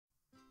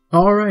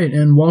Alright,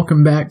 and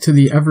welcome back to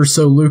the ever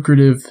so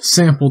lucrative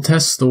sample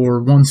test store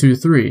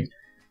 123.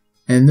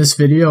 In this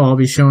video, I'll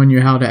be showing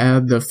you how to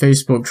add the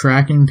Facebook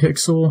tracking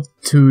pixel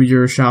to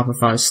your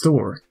Shopify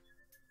store.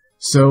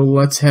 So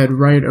let's head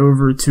right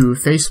over to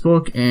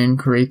Facebook and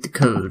create the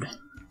code.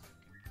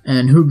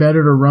 And who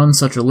better to run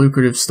such a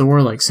lucrative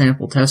store like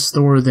Sample Test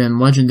Store than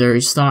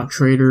legendary stock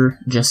trader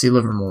Jesse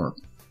Livermore.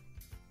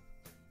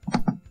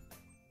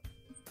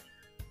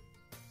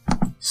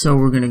 So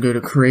we're going to go to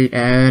create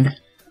ad.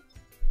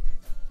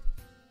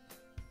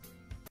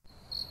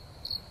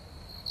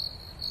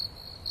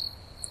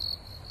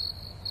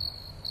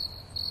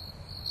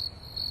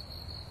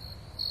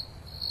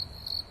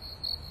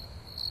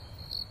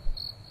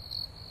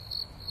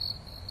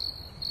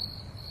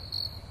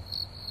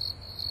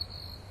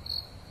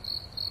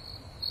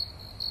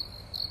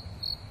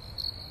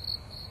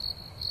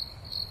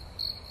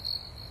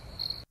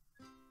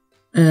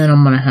 And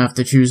I'm going to have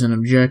to choose an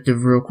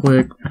objective real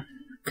quick,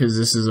 because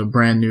this is a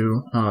brand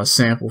new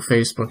sample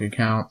Facebook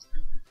account,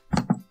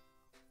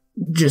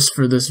 just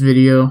for this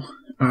video.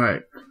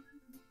 Alright,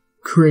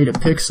 create a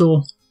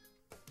pixel,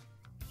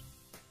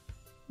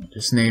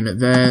 just name it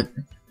that.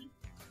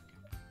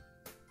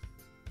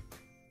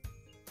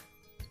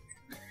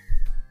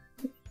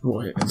 We'll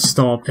hit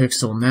install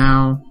pixel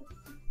now,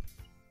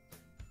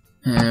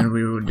 and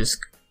we will just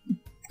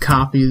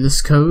copy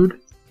this code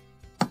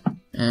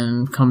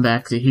and come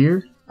back to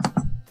here.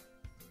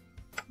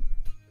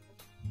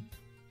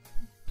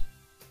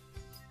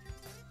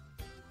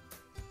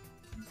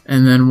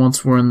 And then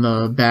once we're in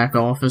the back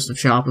office of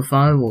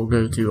Shopify, we'll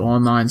go to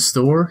Online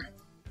Store,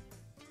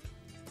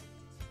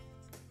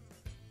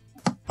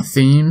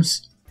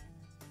 Themes,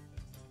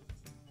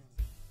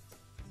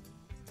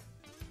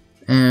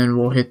 and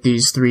we'll hit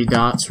these three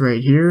dots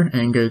right here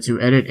and go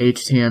to Edit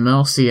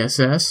HTML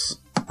CSS.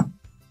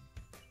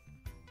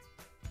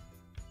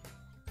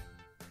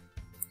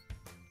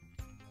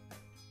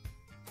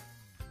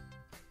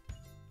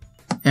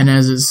 And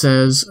as it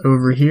says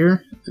over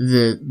here,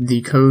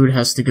 the code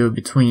has to go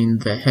between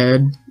the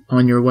head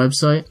on your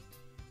website.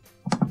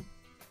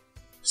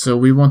 So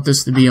we want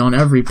this to be on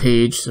every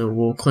page, so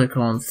we'll click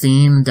on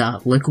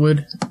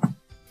theme.liquid.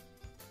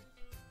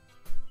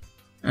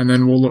 And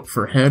then we'll look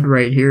for head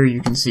right here.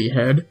 You can see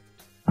head.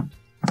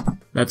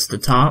 That's the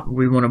top.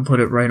 We want to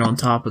put it right on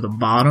top of the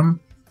bottom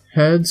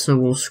head, so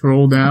we'll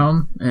scroll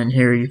down, and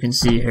here you can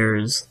see here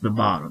is the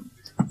bottom.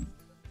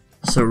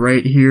 So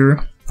right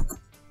here,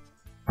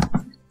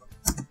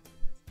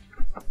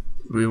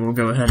 we will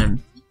go ahead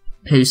and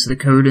paste the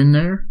code in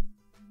there,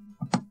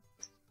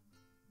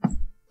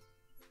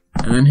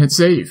 and then hit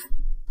save.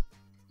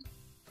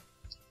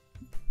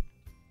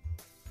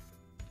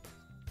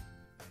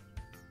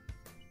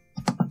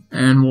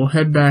 And we'll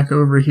head back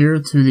over here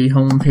to the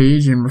home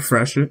page and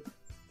refresh it.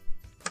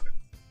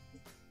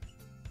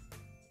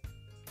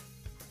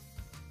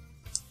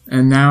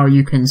 And now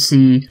you can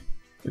see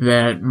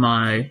that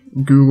my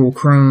Google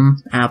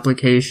Chrome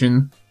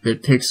application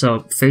that picks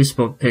up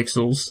Facebook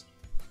pixels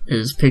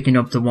is picking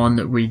up the one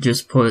that we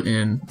just put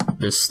in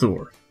this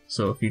store.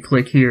 So if you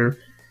click here,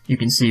 you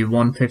can see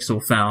one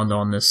pixel found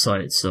on this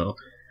site. So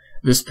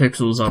this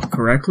pixel is up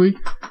correctly.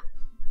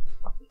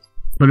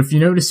 But if you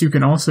notice, you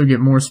can also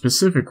get more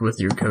specific with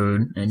your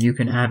code, and you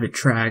can have it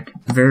track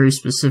very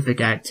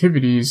specific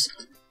activities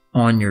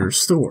on your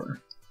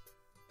store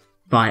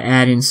by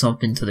adding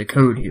something to the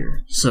code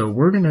here. So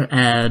we're going to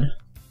add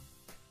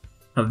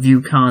a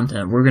view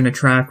content. We're going to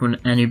track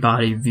when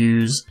anybody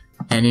views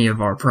any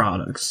of our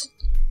products,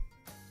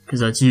 because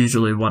that's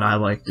usually what I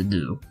like to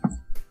do.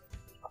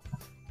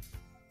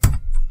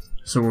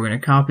 So we're going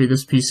to copy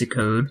this piece of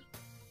code.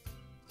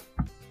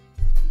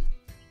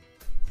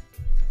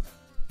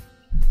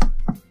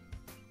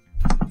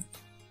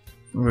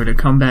 We're going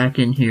to come back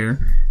in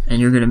here,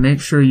 and you're going to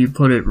make sure you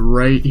put it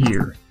right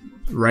here,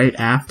 right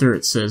after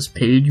it says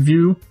page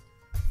view.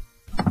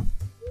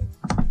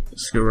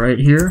 Let's go right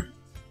here,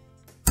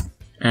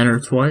 enter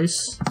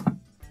twice,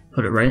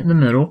 put it right in the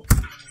middle.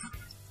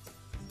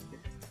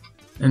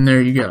 And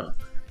there you go.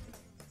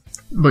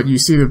 But you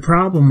see, the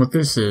problem with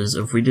this is,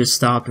 if we just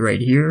stopped right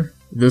here,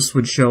 this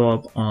would show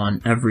up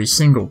on every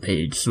single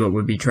page, so it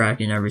would be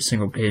tracking every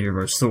single page of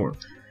our store.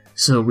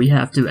 So we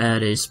have to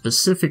add a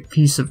specific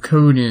piece of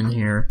code in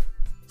here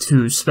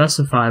to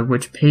specify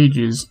which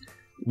pages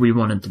we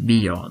want it to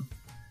be on.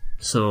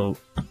 So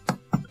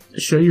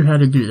to show you how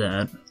to do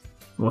that,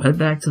 we'll head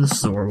back to the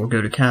store, we'll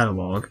go to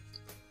Catalog,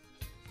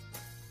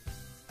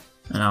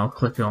 and I'll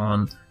click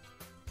on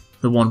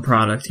the one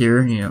product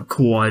here, you know,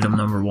 cool item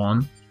number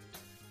 1.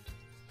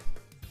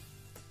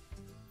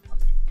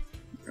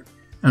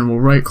 And we'll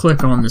right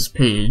click on this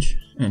page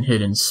and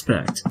hit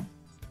inspect.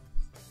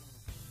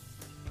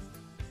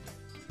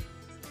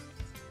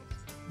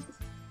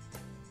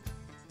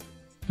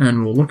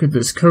 And we'll look at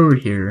this code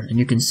here, and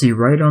you can see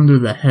right under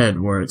the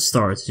head where it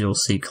starts, you'll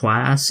see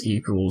class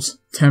equals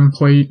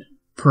template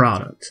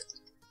product.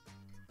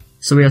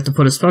 So we have to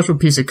put a special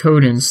piece of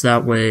code in so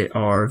that way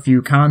our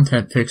view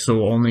content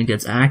pixel only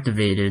gets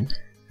activated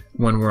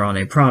when we're on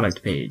a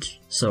product page.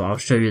 So I'll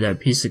show you that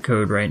piece of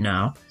code right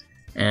now,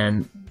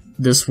 and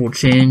this will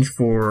change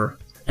for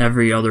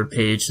every other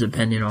page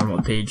depending on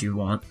what page you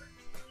want.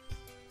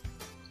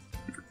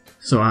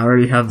 So I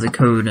already have the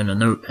code in a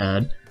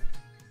notepad,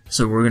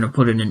 so we're going to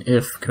put in an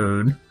if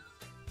code.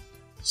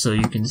 So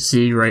you can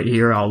see right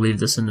here, I'll leave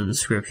this in the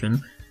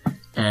description,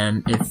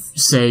 and if,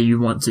 say, you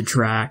want to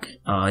track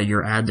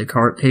your add to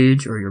cart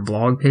page or your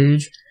blog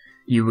page,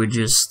 you would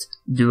just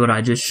do what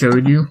I just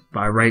showed you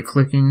by right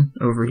clicking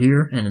over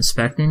here and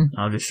inspecting.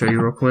 I'll just show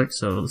you real quick.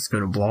 So let's go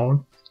to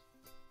blog,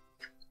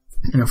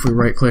 and if we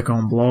right click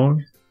on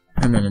blog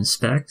and then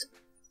inspect,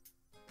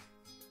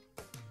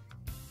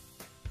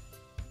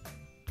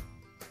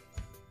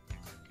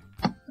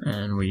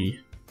 and we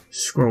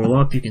scroll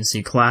up, you can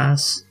see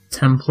class,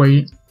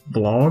 template,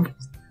 blog.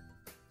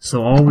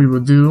 So all we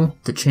will do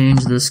to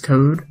change this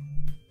code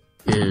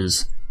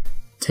is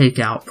take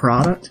out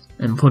product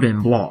and put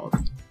in blog.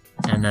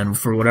 And then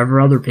for whatever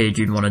other page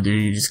you'd want to do,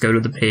 you just go to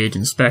the page,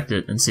 inspect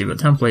it, and see what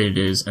template it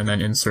is, and then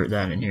insert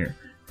that in here.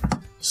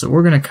 So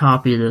we're going to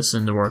copy this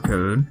into our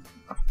code.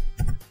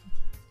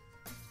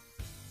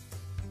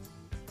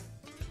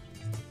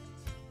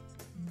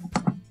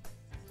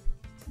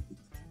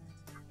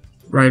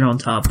 Right on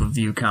top of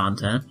view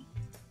content.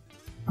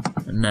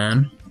 And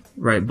then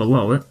right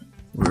below it,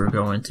 we're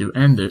going to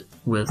end it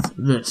with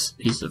this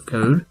piece of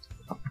code.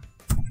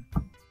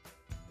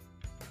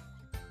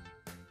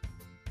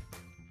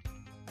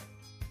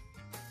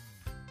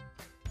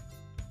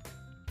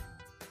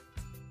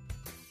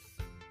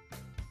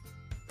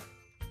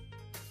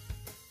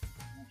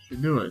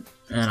 Should do it.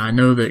 And I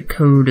know that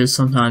code is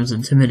sometimes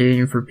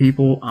intimidating for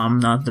people. I'm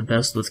not the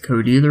best with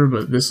code either,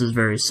 but this is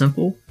very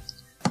simple.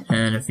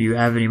 And if you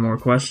have any more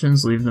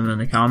questions, leave them in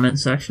the comment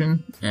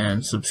section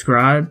and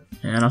subscribe,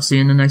 and I'll see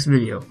you in the next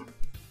video.